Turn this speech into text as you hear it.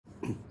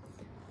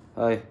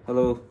Hi,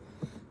 hello.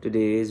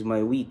 Today is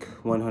my week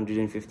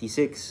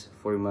 156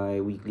 for my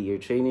weekly ear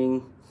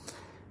training.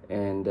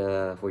 And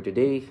for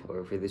today,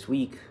 or for this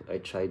week, I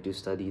tried to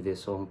study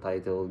this song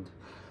titled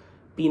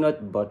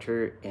Peanut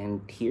Butter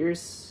and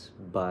Tears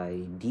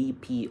by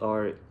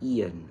DPR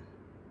Ian.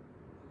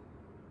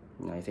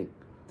 I think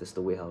that's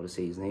the way how to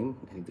say his name.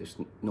 I think there's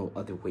no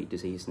other way to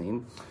say his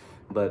name.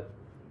 But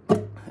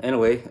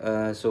anyway,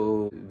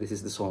 so this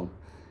is the song.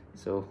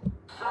 So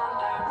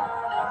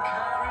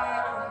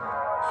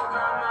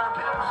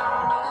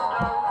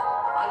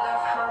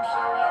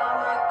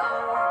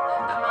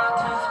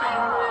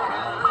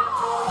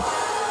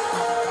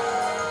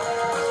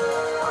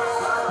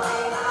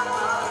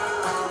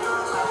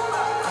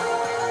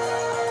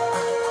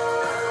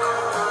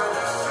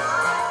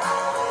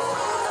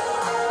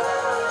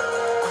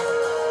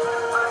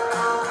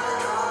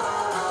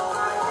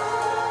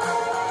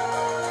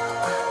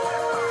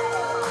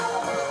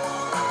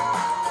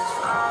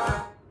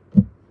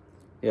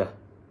yeah,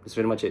 that's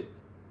pretty much it.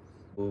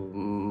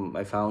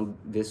 I found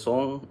this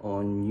song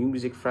on New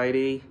Music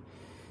Friday.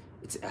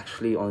 It's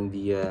actually on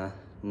the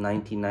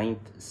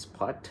 99th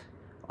spot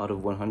out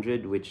of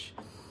 100, which,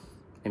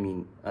 I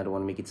mean, I don't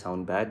want to make it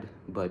sound bad,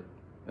 but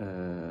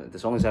the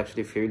song is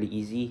actually fairly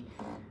easy,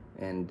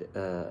 and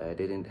I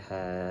didn't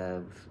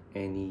have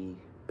any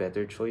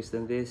better choice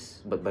than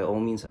this. But by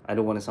all means, I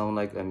don't want to sound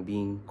like I'm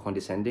being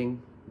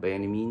condescending by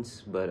any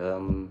means, but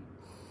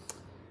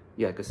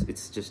yeah, because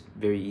it's just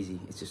very easy.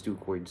 It's just 2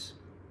 chords,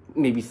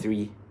 maybe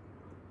 3,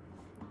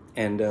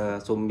 and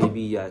so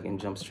maybe I can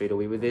jump straight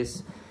away with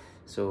this.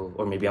 So,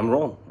 or maybe I'm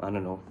wrong, I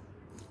don't know.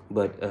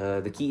 But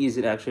the key is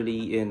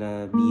actually in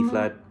B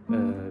flat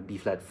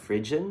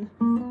Phrygian.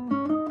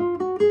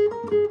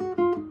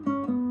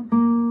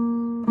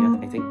 Yeah,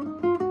 I think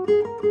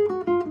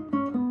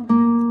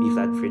B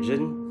flat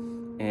Phrygian.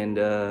 And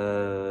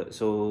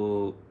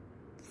so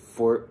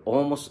for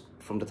almost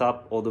from the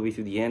top all the way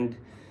to the end,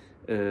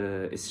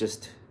 it's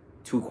just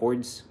 2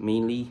 chords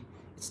mainly.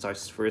 It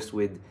starts first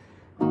with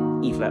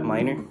E flat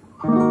minor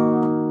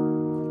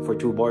for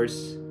 2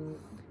 bars,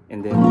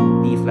 and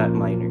then B flat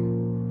minor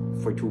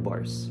for 2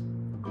 bars.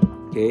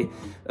 Okay,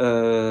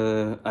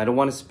 I don't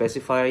want to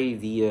specify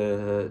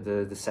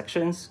the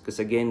sections, because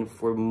again,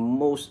 for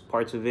most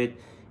parts of it,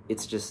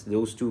 it's just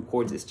those 2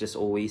 chords. It's just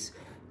always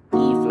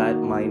E flat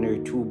minor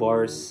 2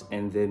 bars,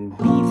 and then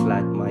B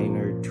flat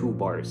minor 2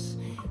 bars.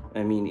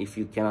 I mean, if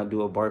you cannot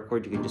do a bar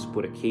chord, you can just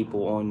put a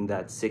capo on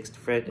that 6th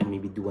fret and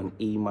maybe do an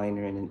A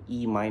minor and an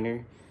E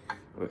minor,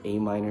 or A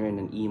minor and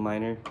an E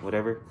minor,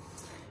 whatever.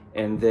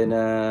 And then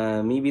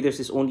maybe there's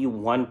this only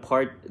one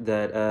part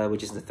that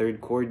which is the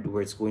 3rd chord,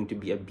 where it's going to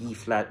be a B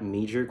flat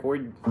major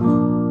chord.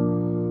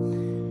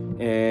 And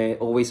it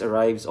always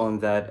arrives on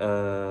that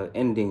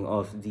ending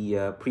of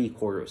the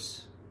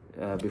pre-chorus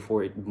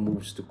before it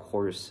moves to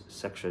chorus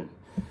section.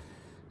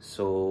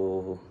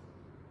 So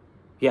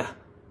yeah,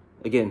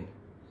 again,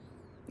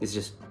 it's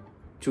just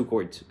 2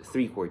 chords,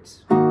 3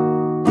 chords.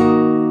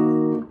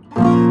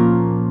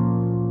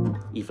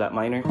 E flat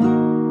minor,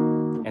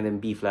 and then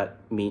B flat,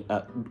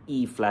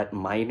 E flat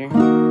minor,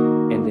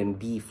 and then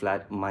B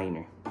flat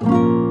minor.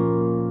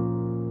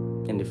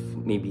 And if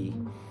maybe,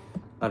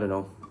 I don't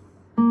know,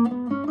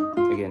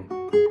 again,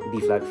 B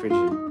flat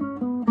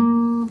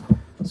Phrygian.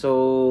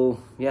 So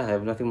yeah, I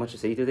have nothing much to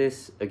say to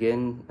this.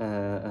 Again,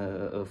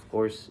 of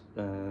course,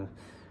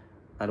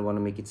 I don't want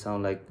to make it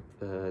sound like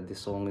this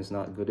song is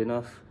not good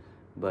enough,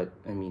 but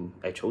I mean,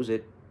 I chose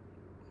it.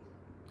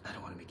 I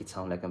don't want to make it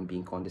sound like I'm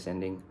being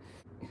condescending.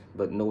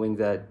 But knowing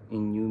that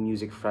in New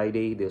Music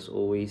Friday, there's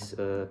always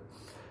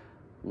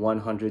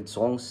 100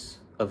 songs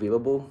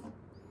available,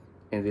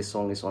 and this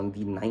song is on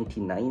the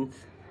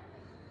 99th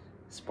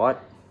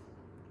spot.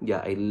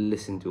 Yeah, I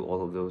listened to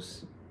all of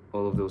those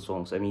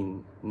songs. I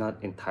mean, not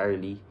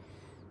entirely,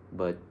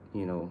 but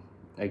you know,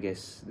 I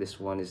guess this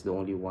one is the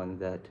only one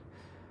that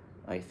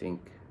I think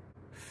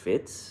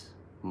fits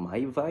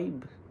my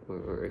vibe,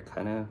 or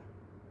kind of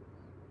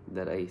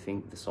that I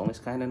think the song is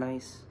kind of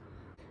nice.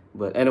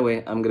 But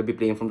anyway, I'm gonna be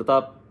playing from the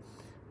top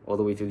all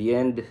the way to the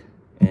end.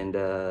 And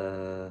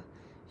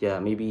yeah,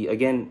 maybe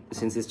again,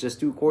 since it's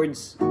just 2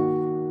 chords,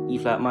 E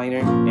flat minor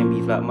and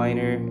B flat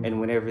minor, and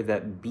whenever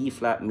that B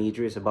flat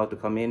major is about to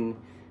come in,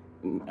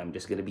 I'm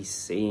just gonna be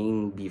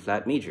saying B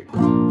flat major.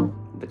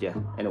 But yeah,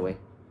 anyway,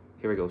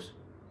 here it goes.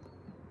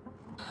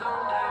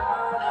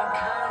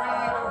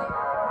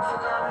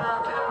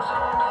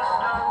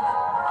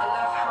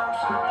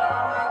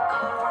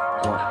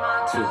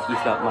 1, 2, E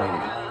flat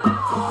minor.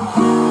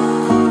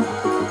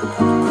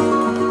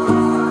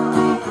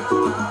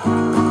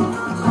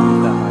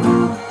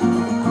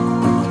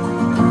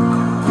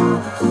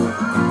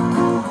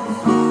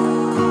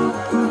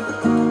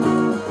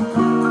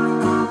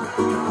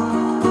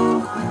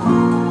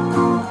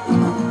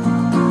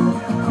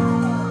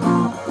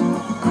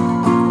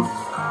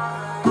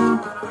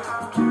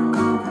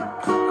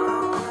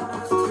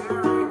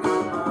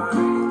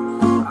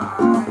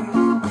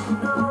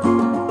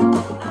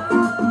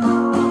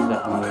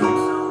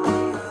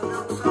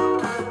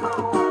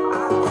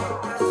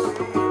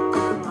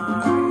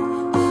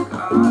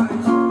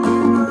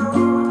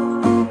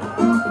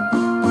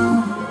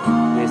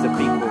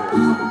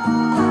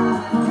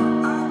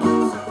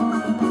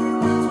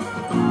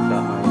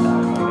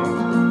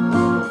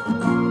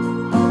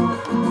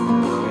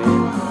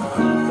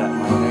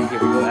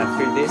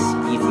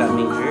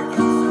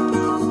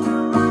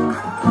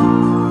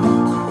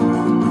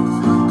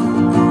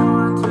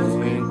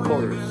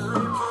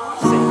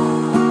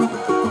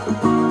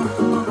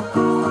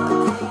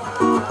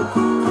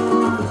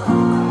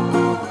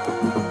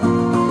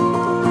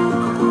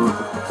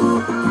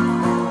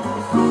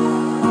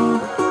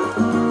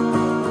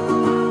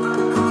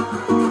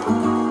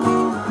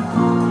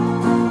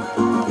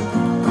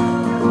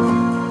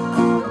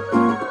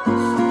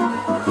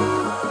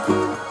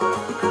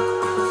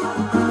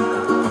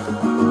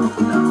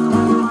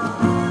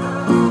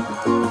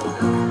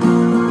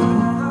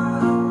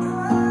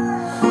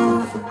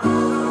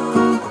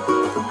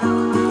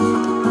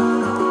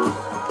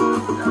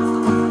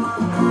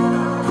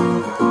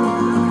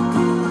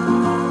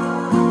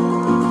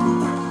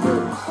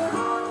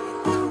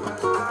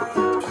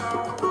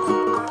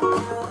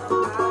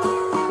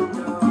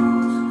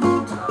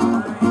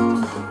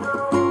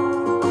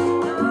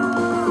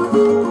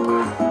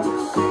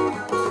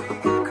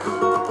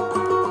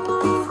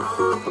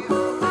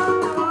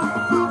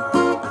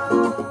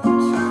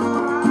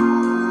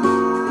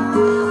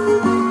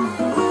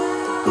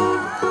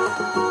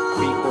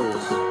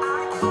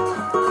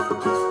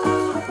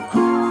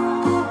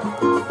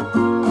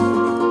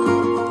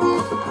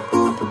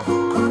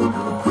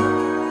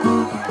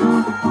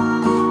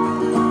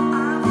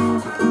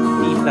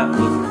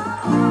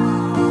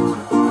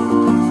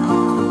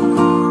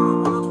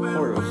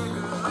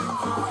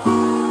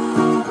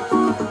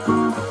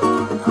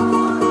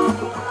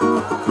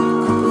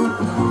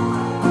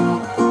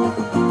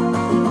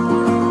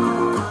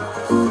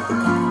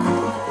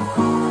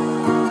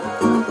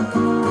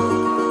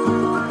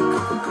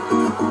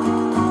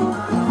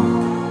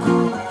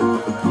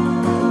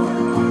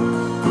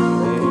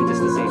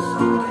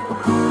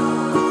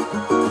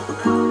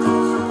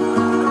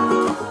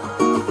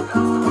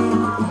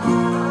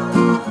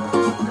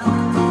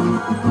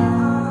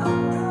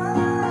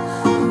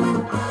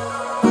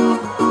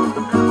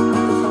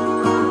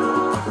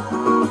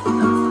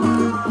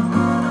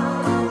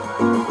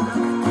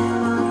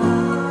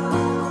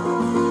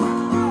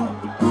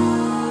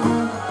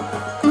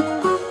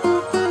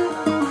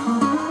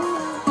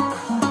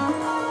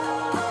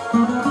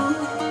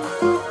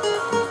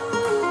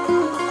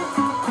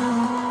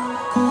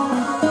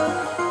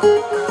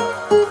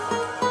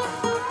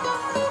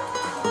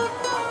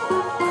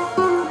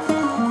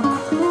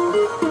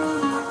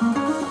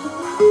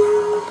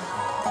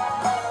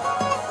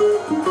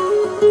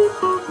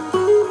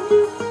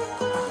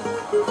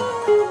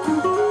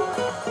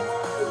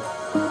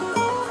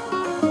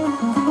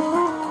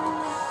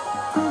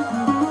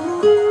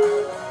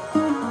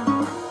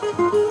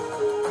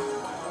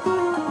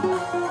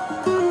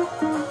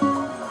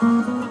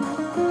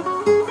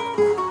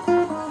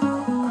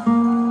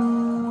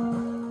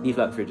 B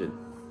flat frigid.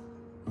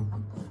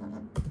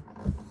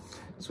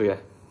 So yeah.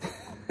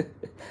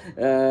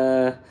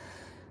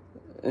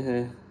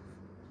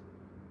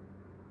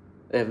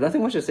 I have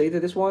nothing much to say to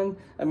this one.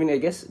 I mean, I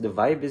guess the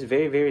vibe is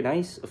very, very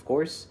nice, of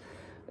course.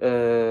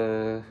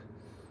 But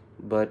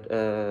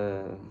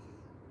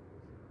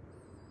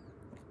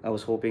I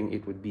was hoping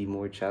it would be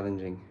more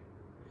challenging.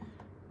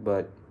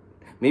 But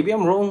maybe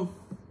I'm wrong.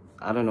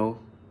 I don't know.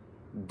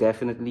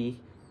 Definitely,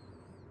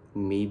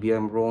 maybe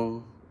I'm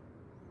wrong.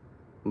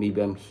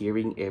 Maybe I'm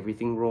hearing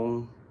everything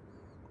wrong.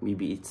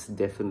 Maybe it's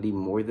definitely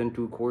more than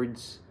 2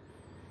 chords.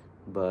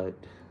 But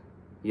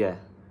yeah,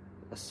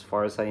 as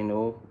far as I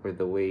know, or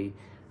the way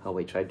how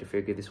I tried to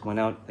figure this one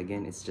out,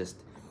 again, it's just,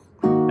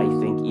 I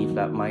think E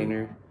flat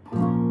minor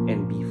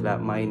and B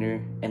flat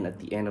minor, and at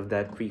the end of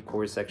that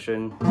pre-chorus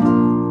section,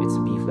 it's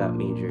B flat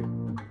major.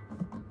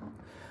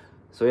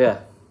 So yeah,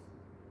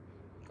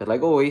 but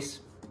like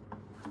always,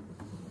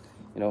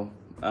 you know,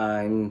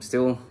 I'm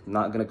still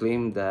not gonna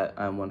claim that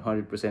I'm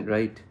 100%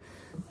 right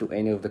to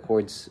any of the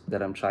chords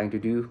that I'm trying to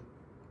do,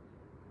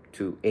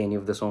 to any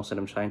of the songs that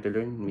I'm trying to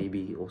learn,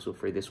 maybe also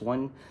for this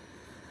one.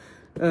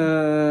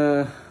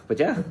 But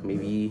yeah,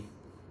 maybe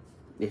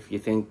if you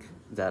think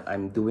that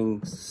I'm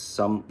doing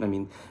some, I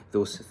mean,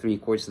 those 3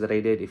 chords that I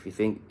did, if you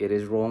think it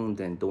is wrong,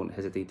 then don't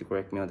hesitate to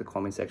correct me on the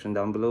comment section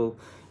down below.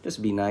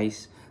 Just be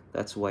nice.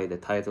 That's why the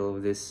title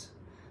of this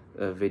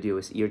video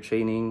is ear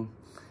training.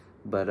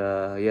 But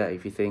yeah,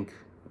 if you think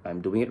I'm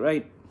doing it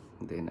right,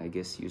 then I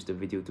guess use the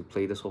video to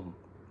play the song.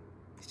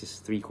 It's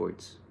just 3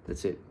 chords,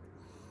 that's it.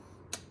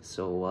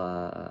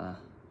 So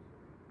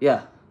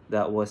yeah,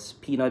 that was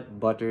Peanut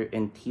Butter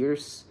and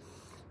Tears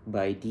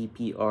by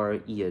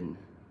DPR Ian,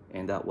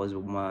 and that was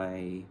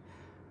my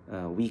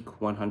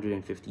week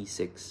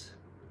 156.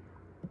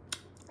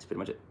 That's pretty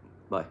much it.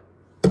 Bye.